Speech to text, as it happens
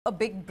A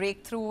big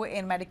breakthrough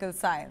in medical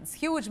science,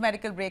 huge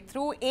medical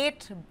breakthrough.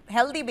 8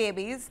 healthy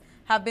babies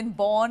have been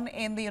born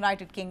in the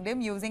United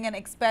Kingdom using an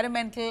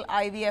experimental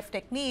IVF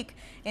technique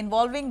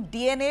involving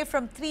DNA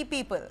from 3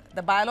 people,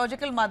 the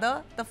biological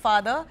mother, the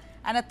father,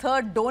 and a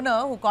third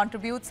donor who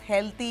contributes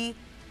healthy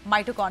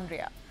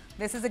mitochondria.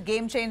 This is a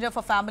game changer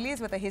for families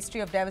with a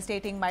history of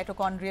devastating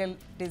mitochondrial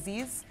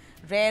disease,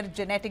 rare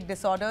genetic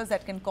disorders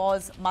that can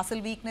cause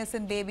muscle weakness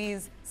in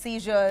babies,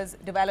 seizures,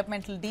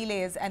 developmental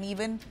delays, and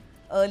even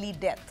early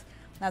death.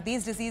 Now,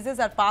 these diseases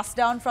are passed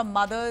down from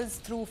mothers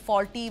through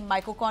faulty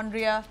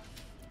mitochondria,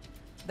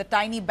 the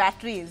tiny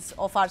batteries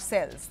of our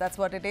cells. That's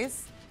what it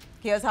is.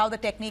 Here's how the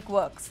technique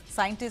works.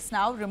 Scientists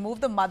now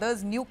remove the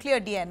mother's nuclear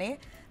DNA,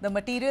 the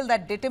material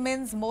that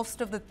determines most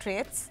of the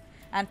traits,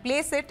 and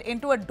place it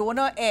into a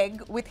donor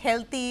egg with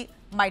healthy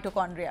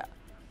mitochondria.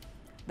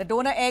 The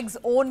donor egg's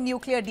own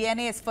nuclear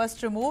DNA is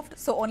first removed,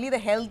 so only the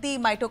healthy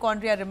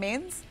mitochondria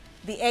remains.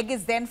 The egg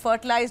is then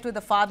fertilized with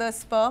the father's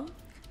sperm.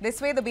 This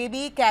way, the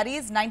baby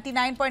carries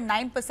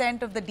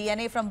 99.9% of the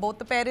DNA from both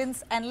the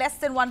parents and less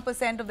than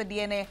 1% of the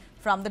DNA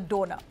from the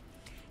donor.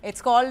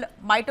 It's called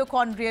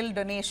mitochondrial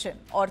donation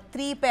or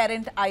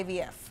 3-parent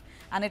IVF,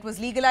 and it was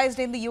legalized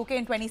in the UK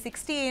in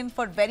 2016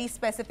 for very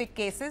specific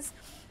cases.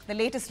 The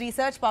latest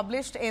research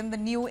published in the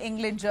New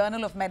England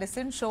Journal of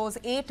Medicine shows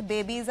 8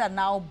 babies are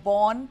now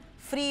born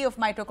free of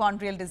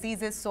mitochondrial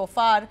diseases so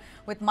far,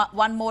 with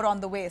one more on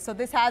the way. So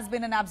this has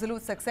been an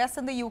absolute success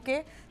in the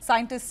UK.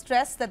 Scientists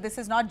stress that this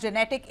is not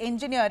genetic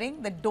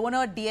engineering. The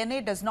donor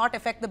DNA does not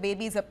affect the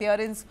baby's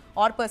appearance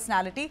or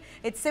personality.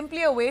 It's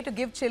simply a way to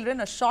give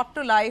children a shot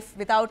to life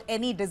without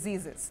any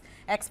diseases.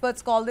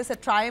 Experts call this a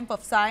triumph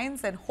of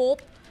science and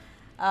hope.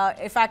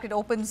 In fact, it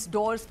opens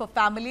doors for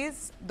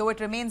families, though it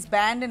remains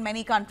banned in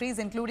many countries,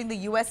 including the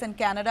US and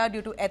Canada,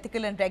 due to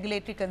ethical and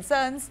regulatory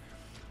concerns.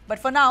 But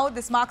for now,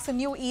 this marks a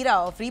new era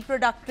of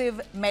reproductive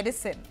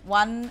medicine,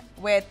 one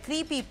where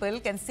 3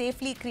 people can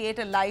safely create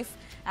a life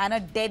and a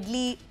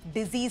deadly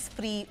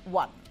disease-free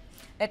one.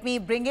 Let me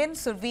bring in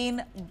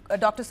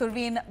Dr.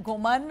 Surveen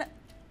Goman,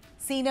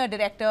 Senior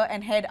Director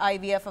and Head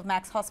IVF of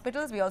Max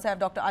Hospitals. We also have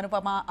Dr.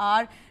 Anupama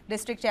R,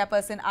 District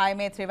Chairperson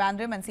IMA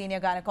Trivandrum and Senior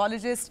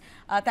Gynecologist.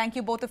 Thank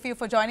you both of you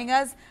for joining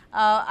us.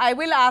 I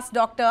will ask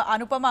Dr.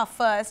 Anupama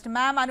first.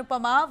 Ma'am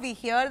Anupama, we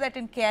hear that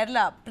in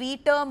Kerala,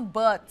 preterm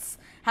births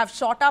have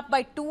shot up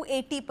by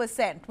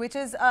 280%, which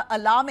is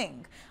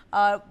alarming.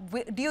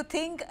 Do you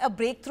think a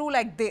breakthrough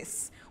like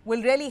this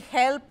will really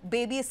help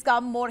babies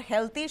come more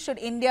healthy? Should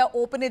India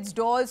open its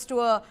doors to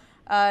a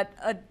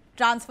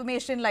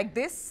transformation like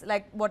this,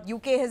 like what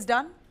UK has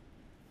done?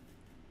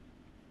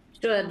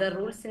 Sure, the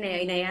rules in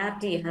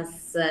IRT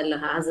has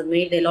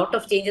made a lot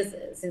of changes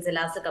since the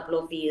last couple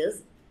of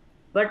years,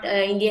 but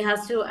India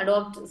has to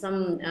adopt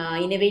some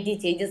innovative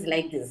changes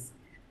like this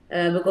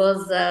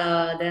because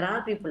there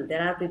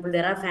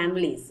are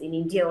families in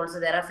India also.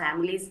 There are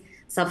families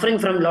suffering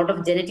from a lot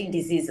of genetic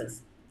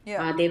diseases.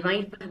 Yeah. They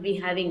might be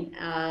having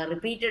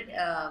repeated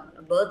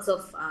births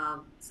of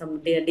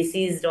some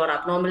diseased or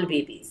abnormal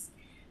babies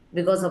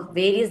because of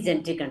various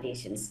genetic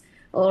conditions,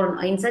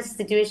 or in such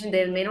situation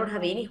they may not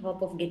have any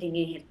hope of getting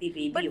a healthy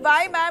baby. But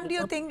why, ma'am, do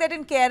you think that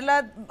in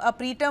Kerala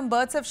preterm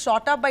births have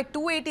shot up by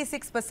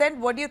 286%?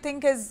 What do you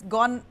think has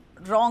gone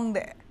wrong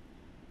there?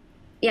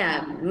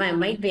 Yeah,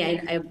 might be.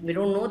 We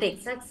don't know the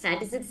exact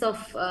statistics of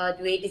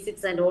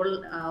 286 and all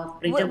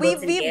preterm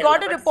births in Kerala. We've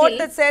got a report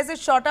that says it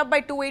shot up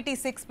by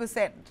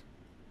 286%.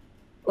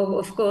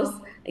 Of course,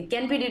 it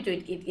can be due to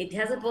it. It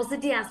has a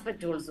positive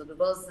aspect also,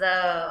 because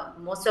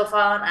most of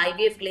our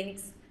IVF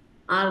clinics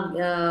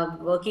are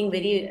working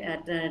very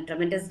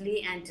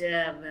tremendously, and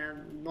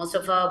most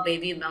of our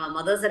baby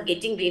mothers are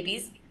getting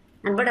babies.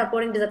 But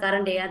according to the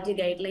current ART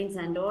guidelines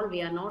and all,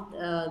 we are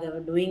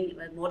not doing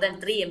more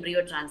than 3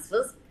 embryo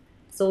transfers.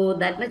 So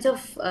that much of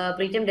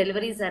preterm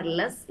deliveries are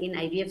less in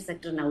IVF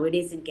sector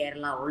nowadays in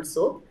Kerala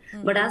also.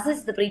 But as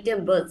such, the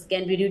preterm births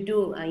can be due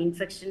to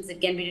infections,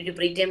 it can be due to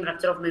preterm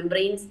rupture of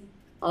membranes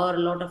or a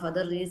lot of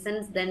other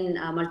reasons, then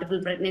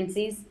multiple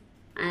pregnancies,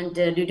 and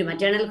due to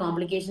maternal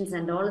complications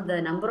and all,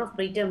 the number of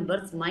preterm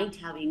births might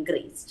have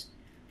increased.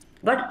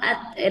 But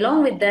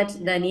along with that,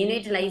 the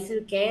neonatal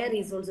ICU care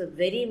is also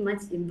very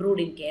much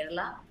improved in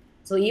Kerala.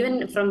 So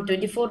even from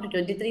 24 to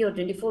 23 or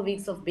 24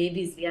 weeks of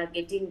babies, we are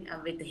getting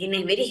in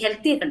a very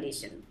healthy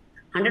condition.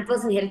 100%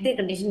 healthy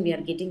condition, we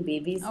are getting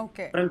babies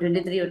from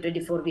 23 or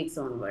 24 weeks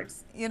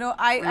onwards. You know,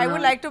 I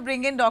would like to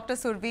bring in Dr.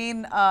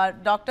 Surveen.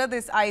 Doctor,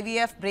 this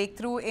IVF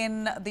breakthrough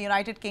in the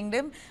United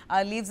Kingdom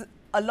leaves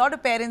a lot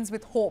of parents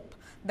with hope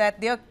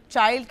that their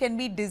child can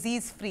be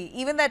disease-free.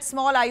 Even that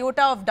small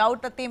iota of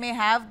doubt that they may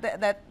have,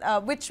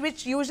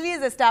 which usually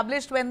is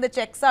established when the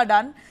checks are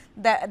done,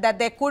 that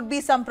there could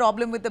be some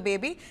problem with the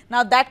baby.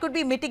 Now, that could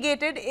be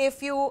mitigated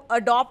if you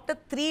adopt a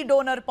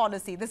 3-donor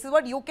policy. This is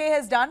what UK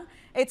has done.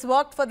 It's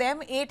worked for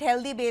them. 8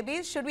 healthy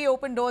babies. Should we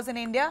open doors in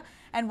India?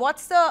 And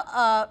what's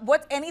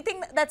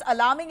anything that's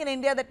alarming in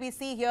India that we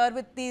see here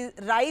with the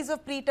rise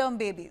of preterm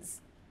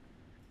babies?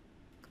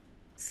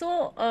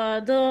 So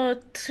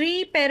the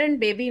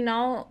 3-parent baby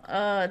now,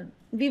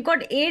 we've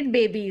got 8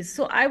 babies.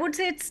 So I would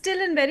say it's still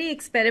in very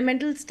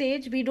experimental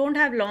stage. We don't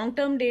have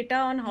long-term data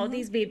on how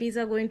these babies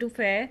are going to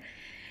fare.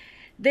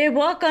 There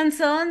were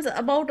concerns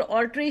about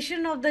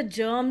alteration of the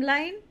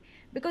germline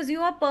because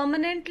you are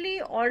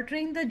permanently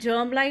altering the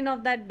germline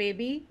of that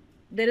baby.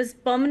 There is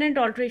permanent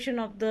alteration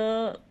of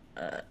the,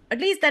 at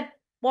least that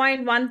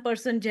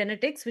 0.1%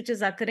 genetics, which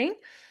is occurring.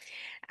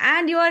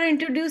 And you are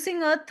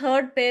introducing a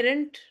third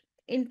parent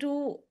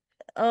into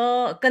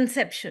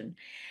conception.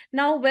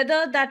 Now,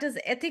 whether that is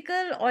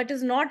ethical or it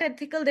is not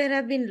ethical, there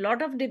have been a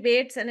lot of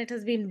debates and it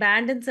has been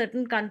banned in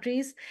certain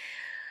countries.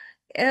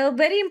 A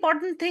very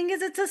important thing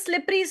is it's a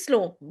slippery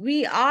slope.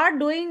 We are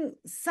doing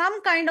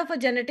some kind of a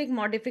genetic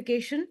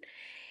modification.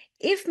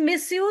 If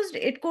misused,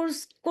 it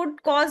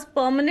could cause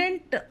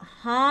permanent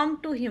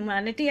harm to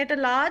humanity at a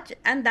large,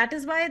 and that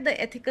is why the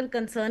ethical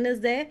concern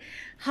is there.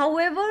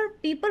 However,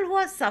 people who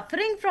are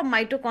suffering from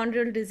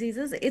mitochondrial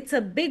diseases, it's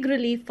a big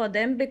relief for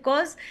them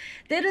because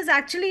there is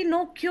actually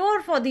no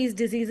cure for these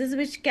diseases,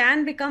 which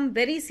can become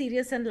very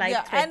serious and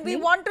life-threatening. Yeah, and we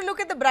want to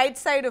look at the bright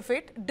side of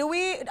it.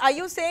 Are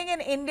you saying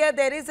in India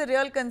there is a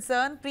real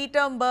concern?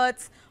 Preterm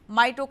births,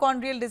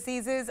 mitochondrial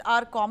diseases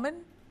are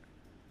common?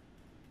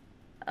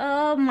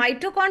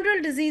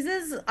 Mitochondrial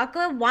diseases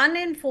occur 1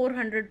 in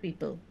 400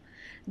 people.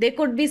 They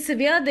could be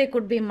severe, they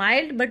could be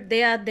mild, but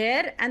they are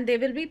there and they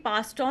will be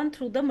passed on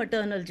through the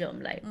maternal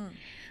germline.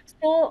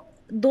 So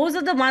those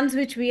are the ones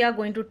which we are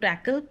going to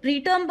tackle.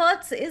 Preterm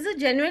births is a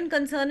genuine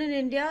concern in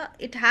India.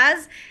 It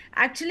has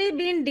actually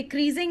been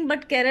decreasing,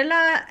 but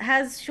Kerala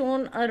has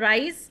shown a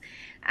rise.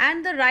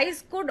 And the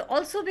rise could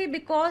also be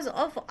because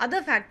of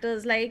other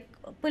factors like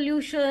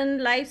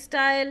pollution,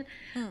 lifestyle.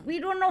 We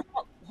don't know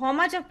how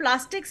much of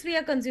plastics we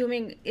are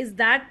consuming. Is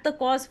that the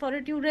cause for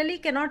it? You really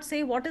cannot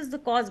say what is the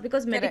cause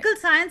because medical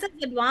science has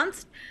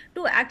advanced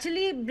to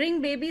actually bring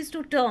babies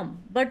to term.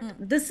 But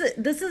this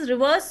is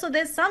reversed. So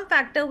there's some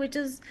factor which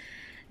is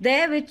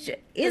there, which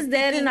is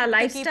there in our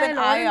lifestyle. To keep an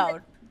eye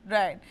out.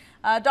 Right.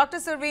 Dr.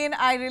 Surveen,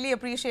 I really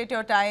appreciate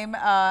your time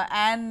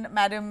and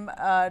Madam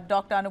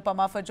Dr.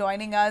 Anupama for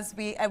joining us.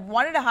 I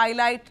wanted to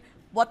highlight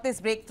what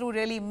this breakthrough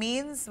really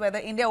means. Whether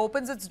India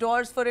opens its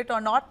doors for it or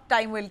not,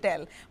 time will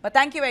tell. But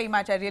thank you very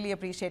much. I really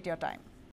appreciate your time.